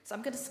So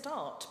I'm going to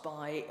start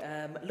by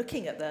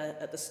looking at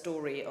the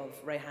story of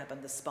Rahab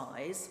and the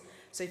spies.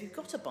 So if you've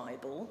got a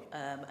Bible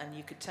and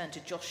you could turn to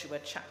Joshua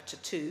chapter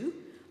 2,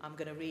 I'm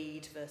going to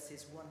read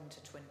verses 1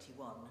 to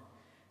 21.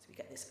 So we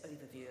get this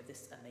overview of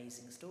this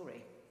amazing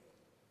story.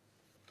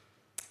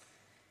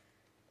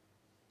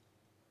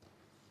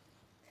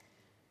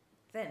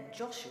 Then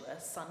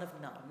Joshua, son of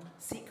Nun,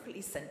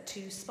 secretly sent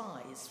 2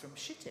 spies from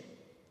Shittim.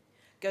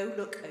 "Go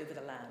look over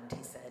the land,"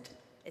 he said,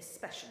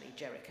 "especially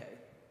Jericho."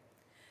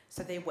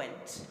 So they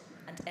went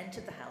and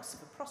entered the house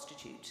of a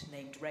prostitute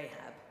named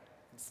Rahab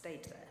and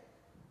stayed there.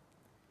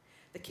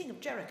 The king of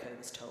Jericho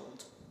was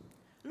told,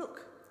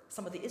 "Look,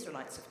 some of the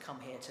Israelites have come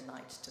here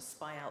tonight to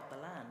spy out the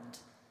land."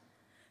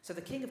 So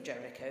the king of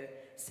Jericho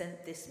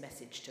sent this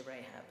message to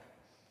Rahab: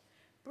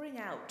 "Bring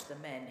out the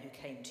men who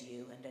came to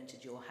you and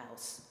entered your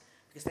house,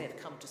 because they have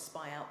come to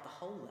spy out the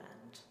whole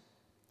land."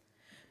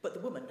 But the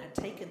woman had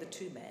taken the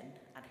 2 men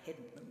and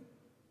hidden them.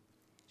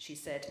 She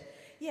said,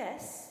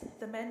 "Yes,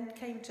 the men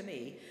came to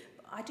me,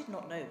 but I did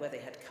not know where they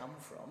had come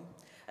from.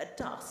 At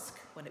dusk,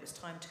 when it was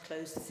time to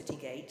close the city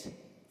gate,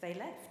 they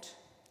left.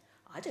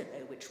 I don't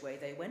know which way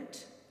they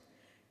went.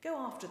 Go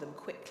after them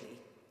quickly,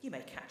 you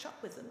may catch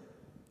up with them."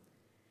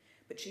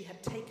 But she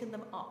had taken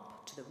them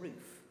up to the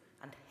roof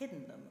and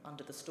hidden them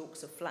under the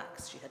stalks of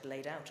flax she had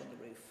laid out on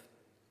the roof.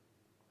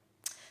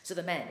 So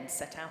the men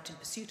set out in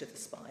pursuit of the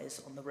spies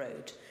on the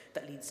road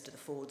that leads to the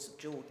fords of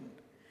Jordan,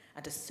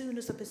 and as soon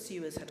as the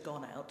pursuers had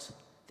gone out,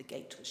 the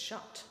gate was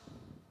shut.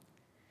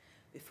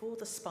 Before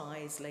the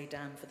spies lay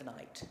down for the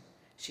night,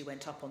 she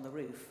went up on the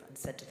roof and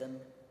said to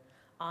them,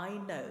 "I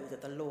know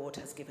that the Lord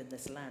has given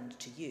this land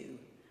to you,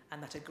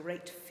 and that a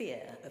great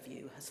fear of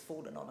you has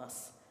fallen on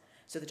us,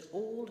 so that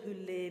all who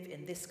live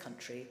in this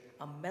country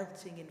are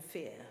melting in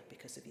fear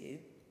because of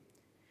you.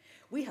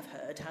 We have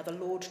heard how the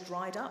Lord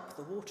dried up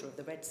the water of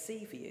the Red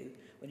Sea for you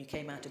when you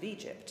came out of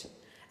Egypt,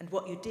 and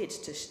what you did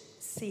to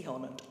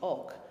Sihon and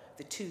Og,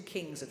 the 2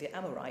 kings of the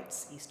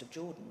Amorites east of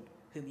Jordan,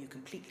 whom you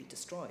completely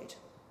destroyed.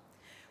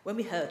 When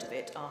we heard of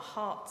it, our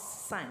hearts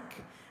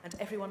sank, and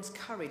everyone's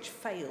courage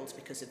failed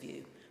because of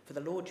you, for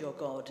the Lord your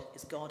God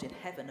is God in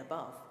heaven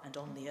above and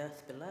on the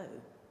earth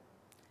below.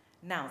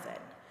 Now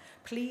then,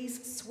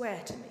 please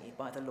swear to me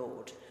by the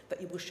Lord that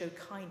you will show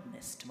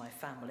kindness to my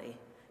family,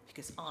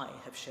 because I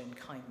have shown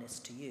kindness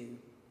to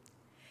you.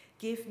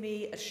 Give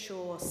me a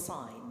sure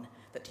sign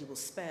that you will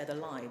spare the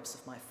lives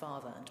of my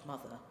father and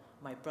mother,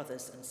 my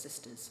brothers and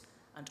sisters,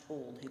 and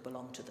all who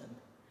belong to them,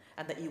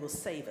 and that you will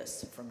save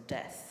us from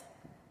death."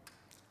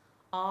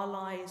 "Our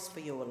lives for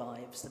your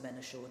lives," the men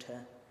assured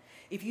her.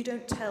 "If you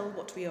don't tell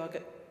what we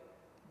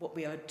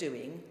are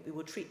doing, we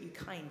will treat you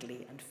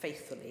kindly and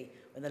faithfully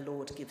when the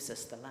Lord gives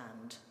us the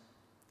land."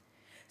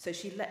 So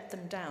she let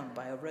them down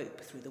by a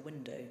rope through the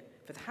window,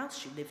 for the house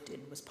she lived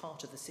in was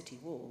part of the city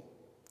wall.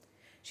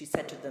 She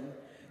said to them,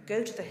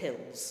 "Go to the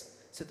hills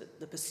so that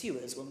the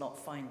pursuers will not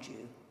find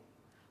you.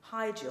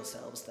 Hide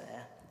yourselves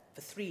there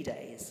for 3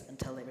 days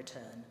until they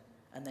return,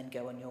 and then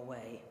go on your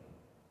way."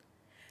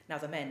 Now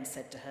the men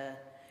said to her,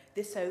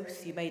 "This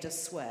oath you made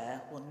us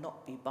swear will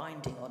not be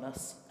binding on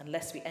us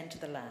unless when we enter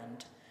the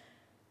land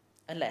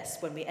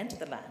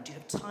you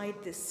have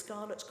tied this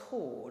scarlet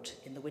cord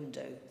in the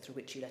window through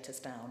which you let us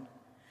down,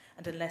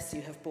 and unless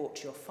you have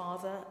brought your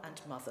father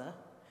and mother,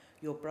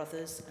 your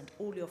brothers and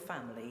all your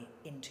family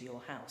into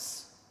your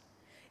house.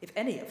 If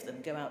any of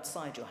them go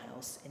outside your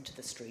house into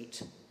the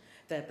street,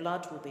 their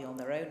blood will be on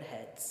their own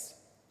heads.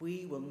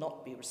 We will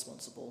not be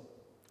responsible.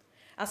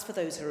 As for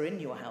those who are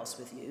in your house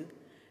with you,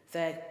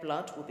 their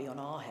blood will be on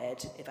our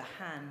head if a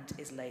hand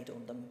is laid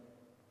on them.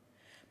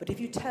 But if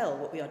you tell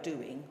what we are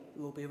doing,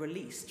 we will be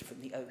released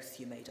from the oath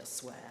you made us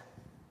swear."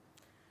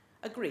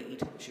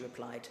 "Agreed," she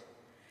replied.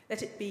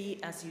 "Let it be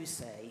as you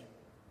say."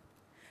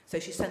 So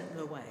she sent them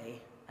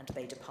away, and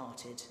they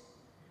departed,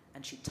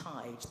 and she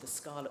tied the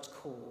scarlet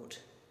cord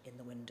in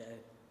the window.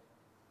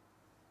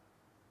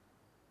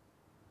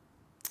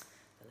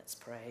 Let's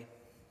pray.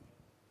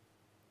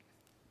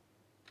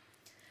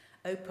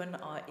 Open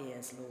our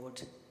ears,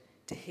 Lord,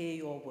 to hear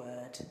your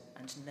word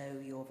and know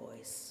your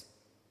voice.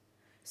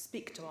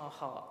 Speak to our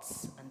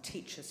hearts and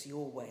teach us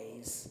your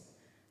ways,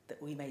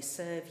 that we may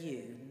serve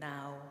you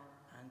now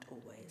and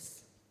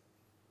always.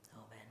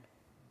 Amen.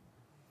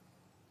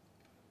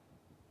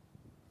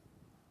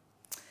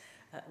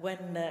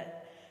 When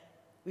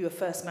we were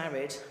first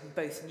married,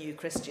 both new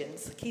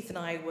Christians, Keith and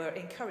I were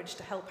encouraged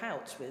to help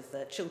out with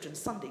children's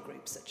Sunday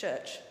groups at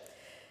church.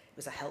 It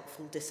was a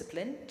helpful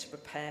discipline to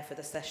prepare for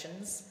the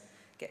sessions,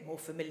 get more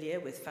familiar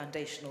with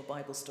foundational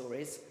Bible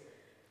stories.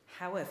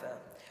 However,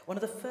 one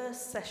of the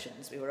first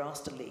sessions we were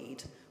asked to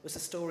lead was the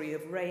story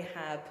of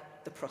Rahab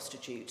the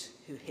prostitute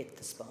who hid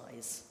the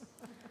spies.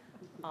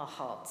 Our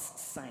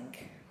hearts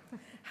sank.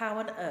 How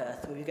on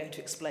earth were we going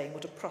to explain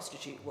what a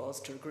prostitute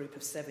was to a group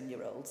of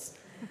 7-year-olds?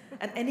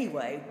 And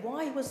anyway,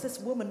 why was this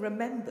woman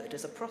remembered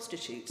as a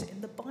prostitute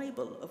in the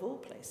Bible of all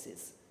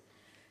places?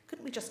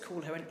 Couldn't we just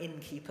call her an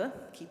innkeeper,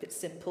 keep it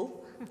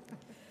simple?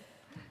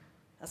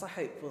 As I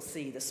hope we'll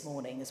see this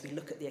morning as we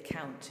look at the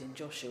account in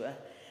Joshua,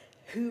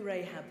 who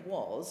Rahab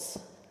was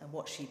and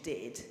what she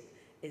did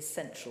is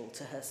central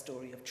to her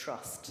story of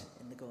trust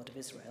in the God of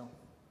Israel.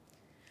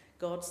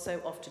 God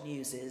so often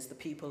uses the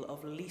people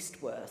of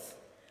least worth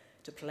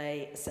to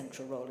play a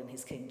central role in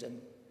his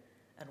kingdom,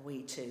 and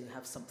we too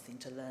have something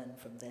to learn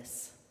from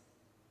this.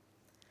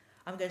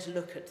 I'm going to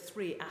look at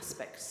three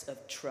aspects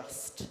of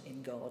trust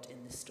in God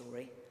in this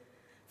story.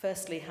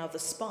 Firstly, how the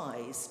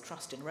spies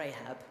trust in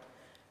Rahab,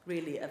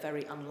 really a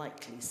very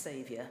unlikely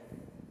saviour.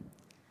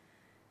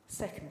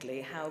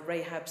 Secondly, how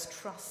Rahab's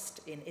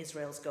trust in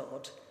Israel's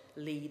God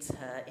leads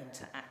her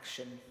into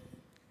action.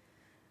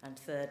 And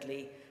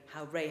thirdly,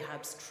 how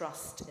Rahab's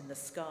trust in the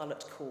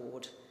scarlet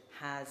cord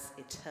has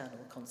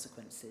eternal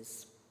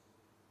consequences.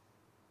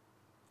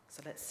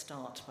 So let's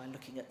start by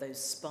looking at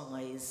those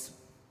spies.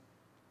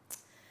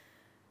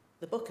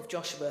 The book of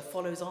Joshua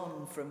follows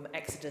on from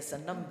Exodus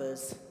and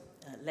Numbers,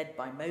 led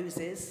by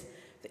Moses.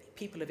 The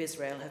people of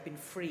Israel have been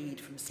freed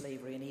from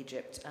slavery in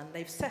Egypt, and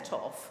they've set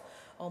off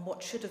on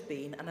what should have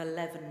been an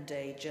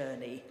 11-day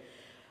journey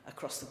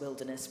across the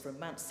wilderness from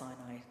Mount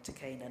Sinai to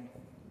Canaan.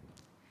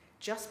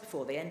 Just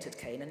before they entered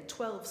Canaan,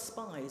 12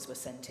 spies were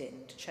sent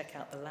in to check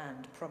out the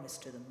land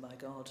promised to them by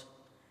God.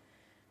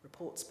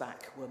 Reports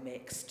back were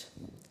mixed.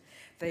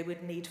 They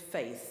would need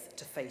faith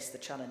to face the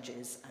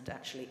challenges and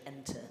actually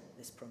enter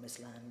this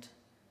promised land.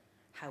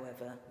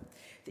 However,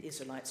 the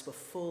Israelites were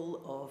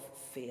full of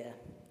fear.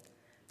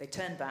 They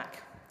turned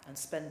back and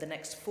spent the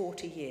next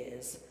 40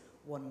 years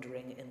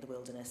wandering in the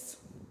wilderness.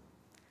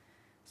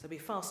 So we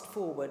fast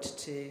forward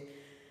to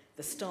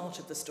the start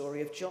of the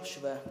story of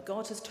Joshua.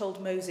 God has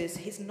told Moses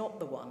he's not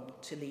the one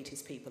to lead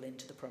his people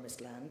into the promised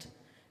land.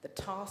 The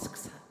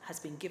task has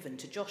been given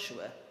to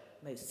Joshua,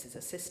 Moses'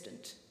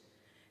 assistant.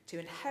 To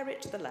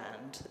inherit the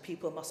land, the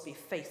people must be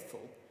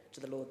faithful to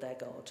the Lord their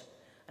God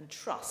and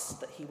trust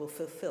that he will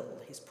fulfill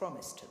his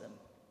promise to them.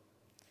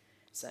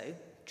 So,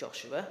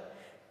 Joshua,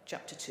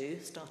 chapter 2,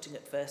 starting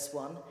at verse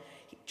 1,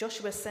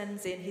 Joshua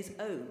sends in his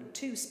own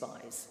 2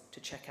 spies to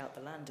check out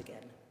the land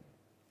again.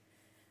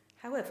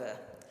 However,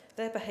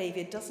 their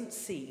behaviour doesn't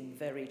seem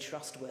very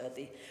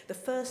trustworthy. The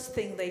first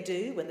thing they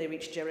do when they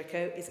reach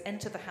Jericho is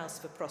enter the house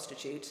of a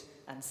prostitute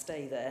and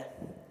stay there.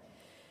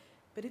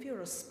 But if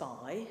you're a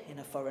spy in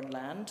a foreign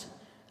land,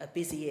 a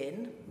busy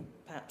inn,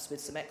 perhaps with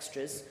some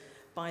extras,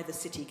 by the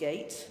city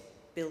gate,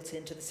 built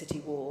into the city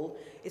wall,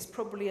 is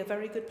probably a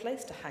very good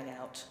place to hang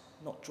out,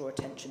 not draw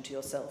attention to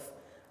yourself,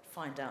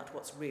 find out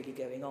what's really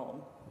going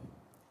on.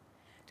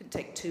 It didn't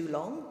take too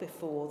long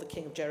before the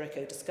king of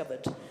Jericho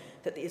discovered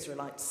that the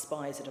Israelite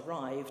spies had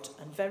arrived,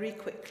 and very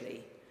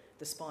quickly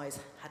the spies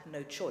had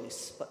no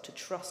choice but to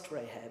trust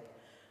Rahab,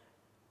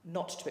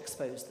 not to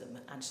expose them,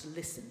 and to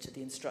listen to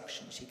the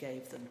instructions she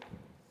gave them.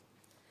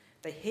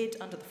 They hid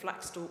under the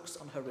flax stalks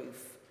on her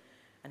roof,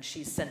 and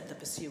she sent the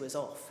pursuers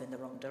off in the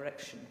wrong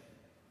direction.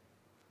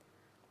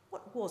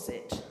 What was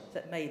it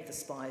that made the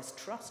spies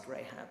trust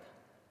Rahab?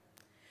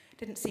 It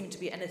didn't seem to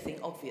be anything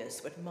obvious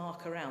that would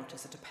mark her out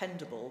as a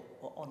dependable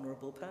or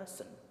honourable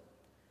person.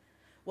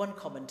 One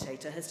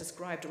commentator has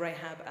described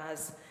Rahab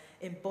as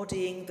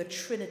embodying the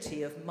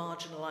trinity of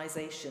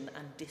marginalisation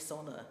and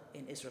dishonour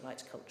in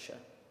Israelite culture: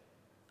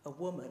 a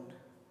woman,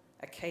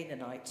 a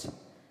Canaanite,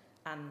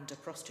 and a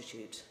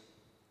prostitute.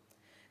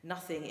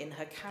 Nothing in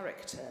her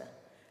character,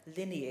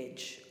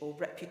 lineage, or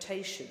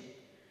reputation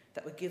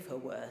that would give her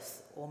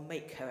worth or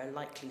make her a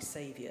likely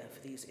saviour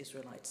for these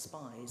Israelite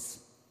spies.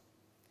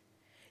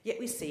 Yet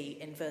we see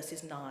in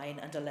verses 9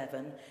 and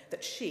 11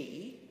 that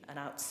she, an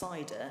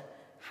outsider,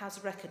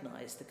 has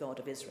recognised the God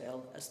of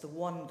Israel as the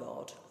one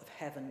God of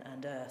heaven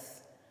and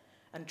earth,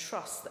 and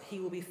trusts that he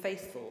will be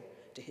faithful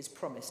to his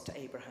promise to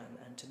Abraham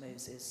and to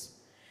Moses,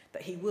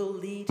 that he will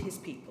lead his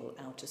people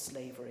out of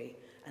slavery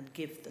and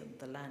give them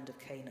the land of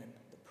Canaan,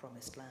 the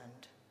promised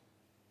land.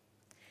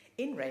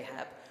 In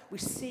Rahab, we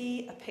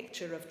see a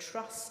picture of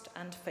trust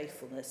and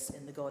faithfulness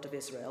in the God of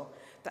Israel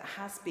that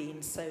has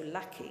been so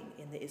lacking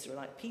in the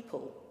Israelite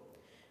people.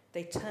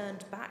 They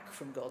turned back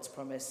from God's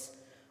promise,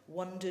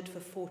 wandered for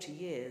 40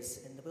 years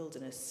in the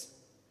wilderness.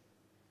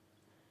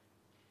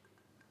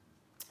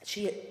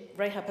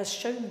 Rahab has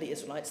shown the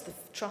Israelites the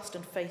trust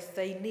and faith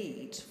they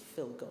need to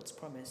fulfill God's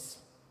promise.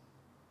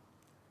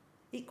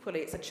 Equally,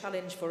 it's a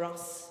challenge for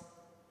us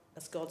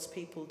as God's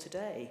people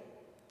today.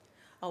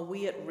 Are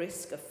we at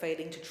risk of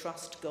failing to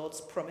trust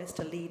God's promise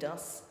to lead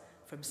us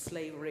from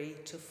slavery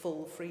to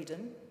full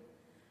freedom?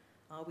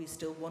 Are we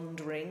still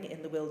wandering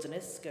in the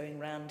wilderness, going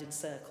round in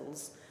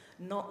circles,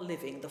 not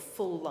living the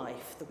full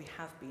life that we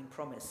have been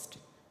promised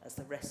as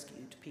the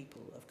rescued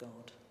people of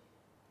God?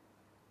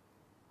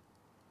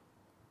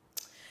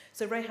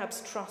 So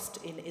Rahab's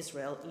trust in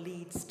Israel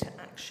leads to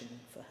action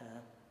for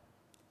her.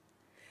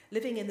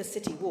 Living in the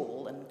city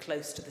wall and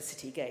close to the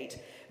city gate,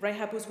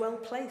 Rahab was well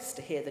placed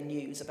to hear the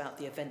news about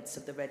the events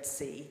of the Red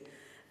Sea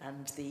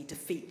and the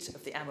defeat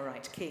of the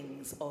Amorite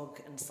kings Og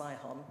and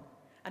Sihon.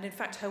 And in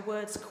fact, her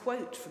words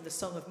quote from the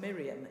Song of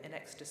Miriam in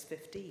Exodus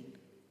 15.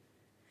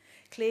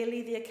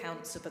 Clearly, the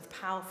accounts of the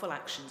powerful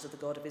actions of the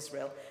God of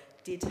Israel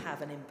did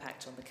have an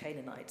impact on the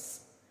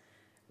Canaanites.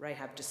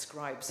 Rahab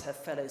describes her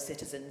fellow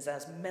citizens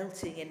as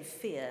melting in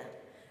fear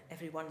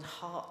Everyone's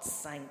hearts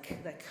sank,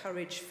 their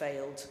courage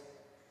failed.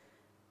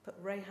 But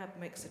Rahab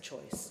makes a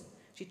choice.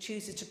 She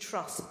chooses to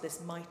trust that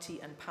this mighty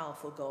and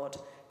powerful God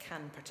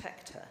can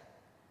protect her.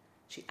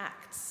 She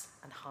acts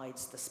and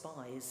hides the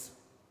spies.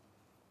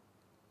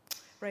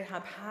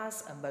 Rahab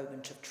has a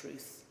moment of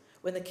truth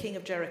when the king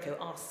of Jericho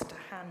asks to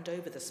hand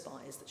over the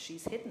spies that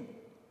she's hidden.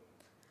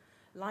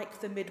 Like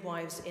the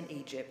midwives in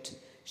Egypt,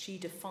 she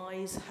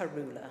defies her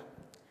ruler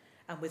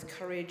and with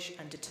courage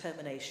and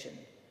determination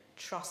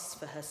trusts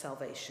for her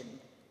salvation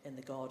in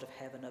the God of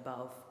heaven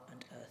above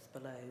and earth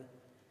below.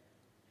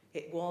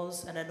 It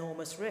was an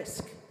enormous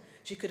risk.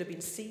 She could have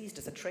been seized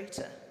as a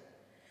traitor,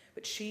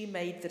 but she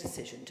made the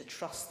decision to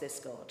trust this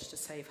God to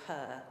save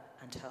her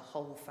and her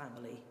whole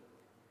family.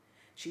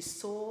 She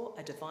saw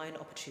a divine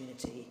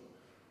opportunity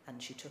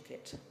and she took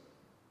it.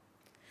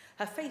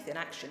 Her faith in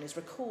action is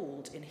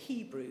recalled in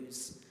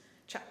Hebrews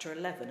chapter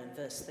 11 and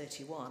verse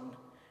 31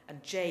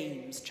 and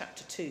James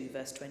chapter 2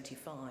 verse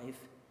 25.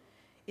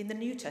 In the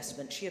New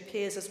Testament, she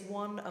appears as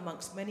one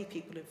amongst many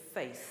people of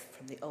faith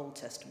from the Old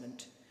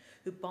Testament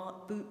who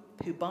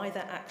by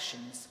their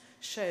actions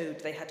showed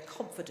they had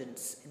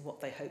confidence in what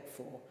they hoped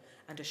for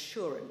and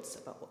assurance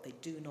about what they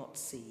do not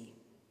see.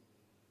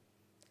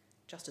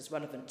 Just as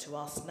relevant to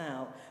us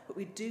now, but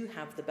we do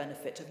have the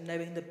benefit of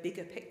knowing the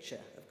bigger picture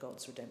of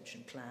God's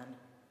redemption plan.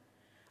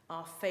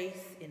 Our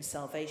faith in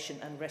salvation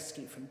and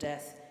rescue from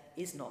death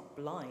is not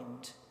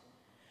blind.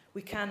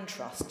 We can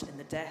trust in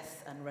the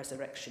death and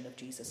resurrection of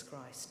Jesus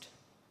Christ.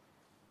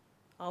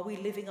 Are we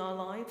living our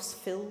lives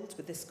filled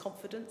with this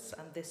confidence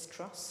and this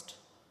trust?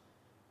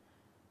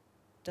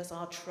 Does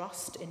our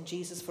trust in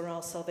Jesus for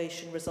our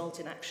salvation result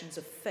in actions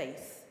of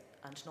faith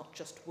and not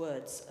just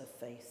words of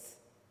faith?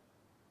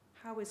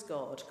 How is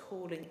God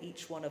calling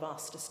each one of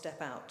us to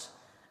step out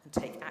and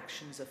take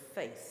actions of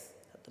faith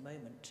at the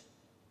moment?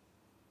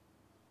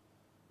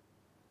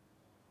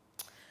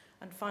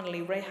 And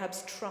finally,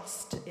 Rahab's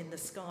trust in the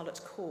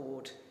scarlet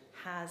cord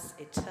has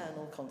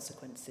eternal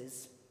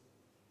consequences.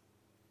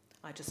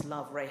 I just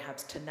love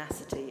Rahab's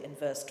tenacity in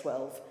verse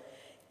 12.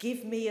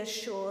 "Give me a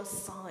sure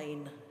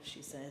sign,"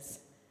 she says.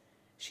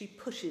 She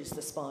pushes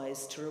the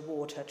spies to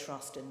reward her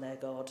trust in their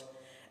God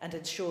and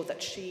ensure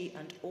that she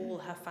and all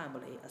her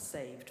family are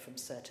saved from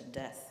certain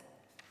death.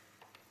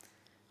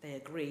 They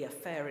agree a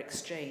fair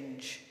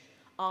exchange,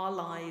 our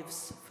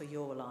lives for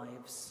your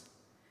lives.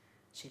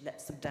 She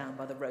lets them down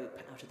by the rope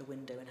out of the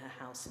window in her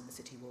house in the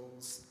city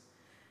walls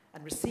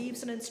and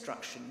receives an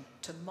instruction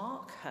to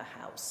mark her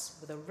house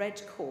with a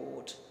red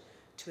cord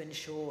to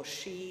ensure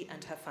she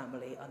and her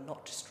family are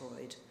not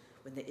destroyed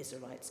when the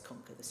Israelites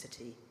conquer the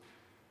city.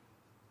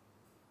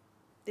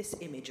 This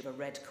image of a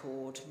red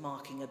cord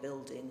marking a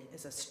building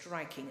is a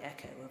striking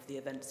echo of the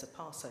events of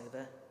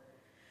Passover.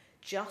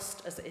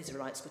 Just as the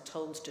Israelites were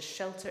told to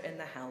shelter in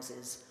their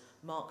houses,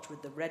 marked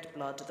with the red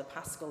blood of the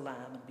paschal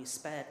lamb and be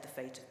spared the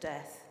fate of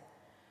death,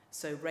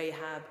 so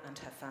Rahab and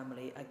her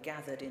family are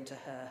gathered into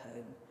her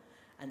home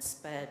and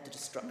spared the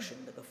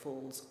destruction that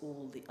befalls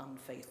all the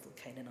unfaithful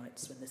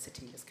Canaanites when the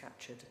city was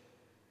captured.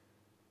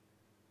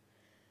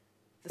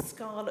 The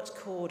scarlet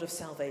cord of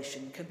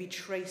salvation can be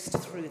traced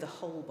through the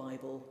whole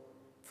Bible,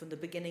 from the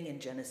beginning in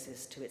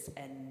Genesis to its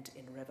end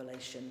in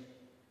Revelation,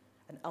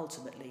 and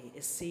ultimately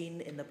is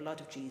seen in the blood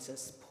of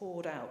Jesus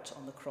poured out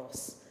on the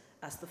cross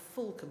as the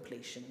full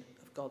completion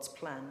of God's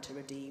plan to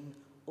redeem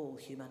all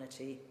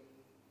humanity.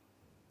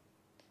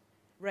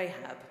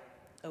 Rahab,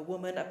 a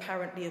woman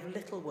apparently of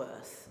little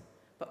worth,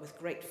 but with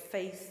great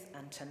faith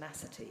and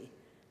tenacity,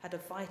 had a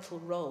vital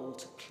role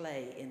to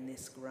play in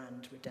this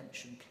grand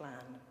redemption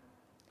plan.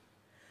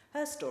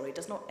 Her story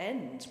does not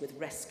end with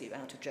rescue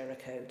out of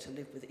Jericho to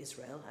live with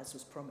Israel, as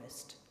was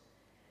promised.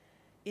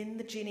 In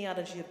the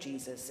genealogy of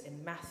Jesus,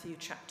 in Matthew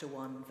chapter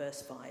 1,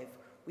 verse 5,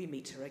 we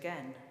meet her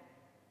again.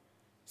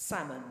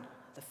 Salmon,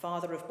 the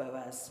father of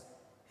Boaz,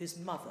 whose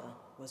mother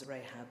was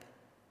Rahab.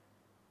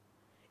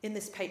 In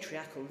this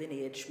patriarchal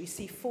lineage, we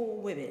see 4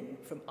 women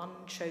from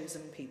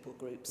unchosen people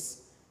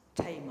groups: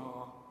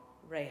 Tamar,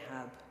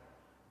 Rahab,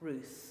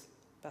 Ruth,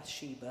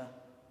 Bathsheba.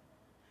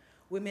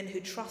 Women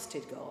who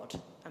trusted God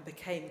and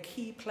became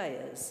key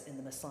players in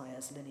the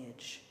Messiah's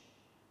lineage.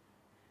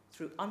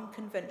 Through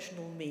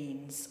unconventional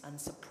means and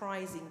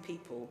surprising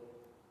people,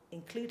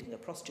 including a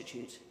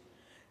prostitute,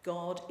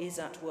 God is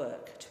at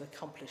work to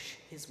accomplish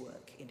his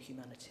work in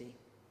humanity.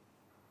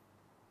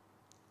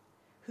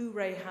 Who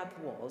Rahab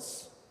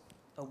was,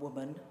 a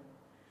woman,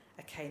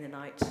 a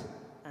Canaanite,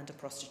 and a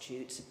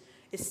prostitute,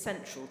 is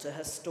central to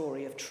her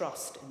story of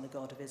trust in the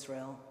God of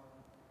Israel.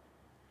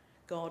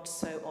 God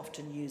so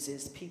often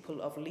uses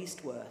people of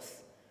least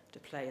worth to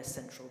play a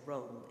central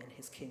role in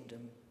his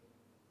kingdom.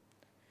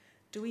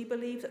 Do we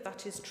believe that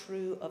that is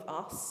true of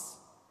us?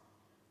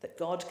 That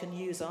God can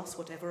use us,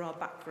 whatever our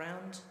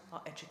background,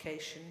 our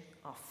education,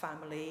 our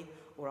family,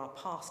 or our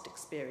past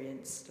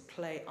experience, to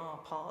play our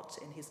part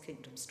in his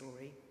kingdom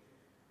story?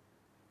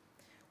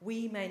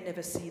 We may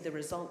never see the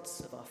results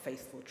of our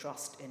faithful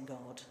trust in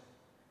God,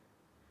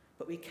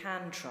 but we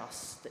can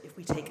trust that if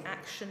we take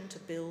action to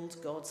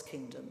build God's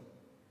kingdom,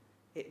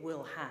 It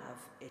will have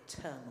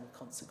eternal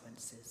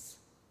consequences.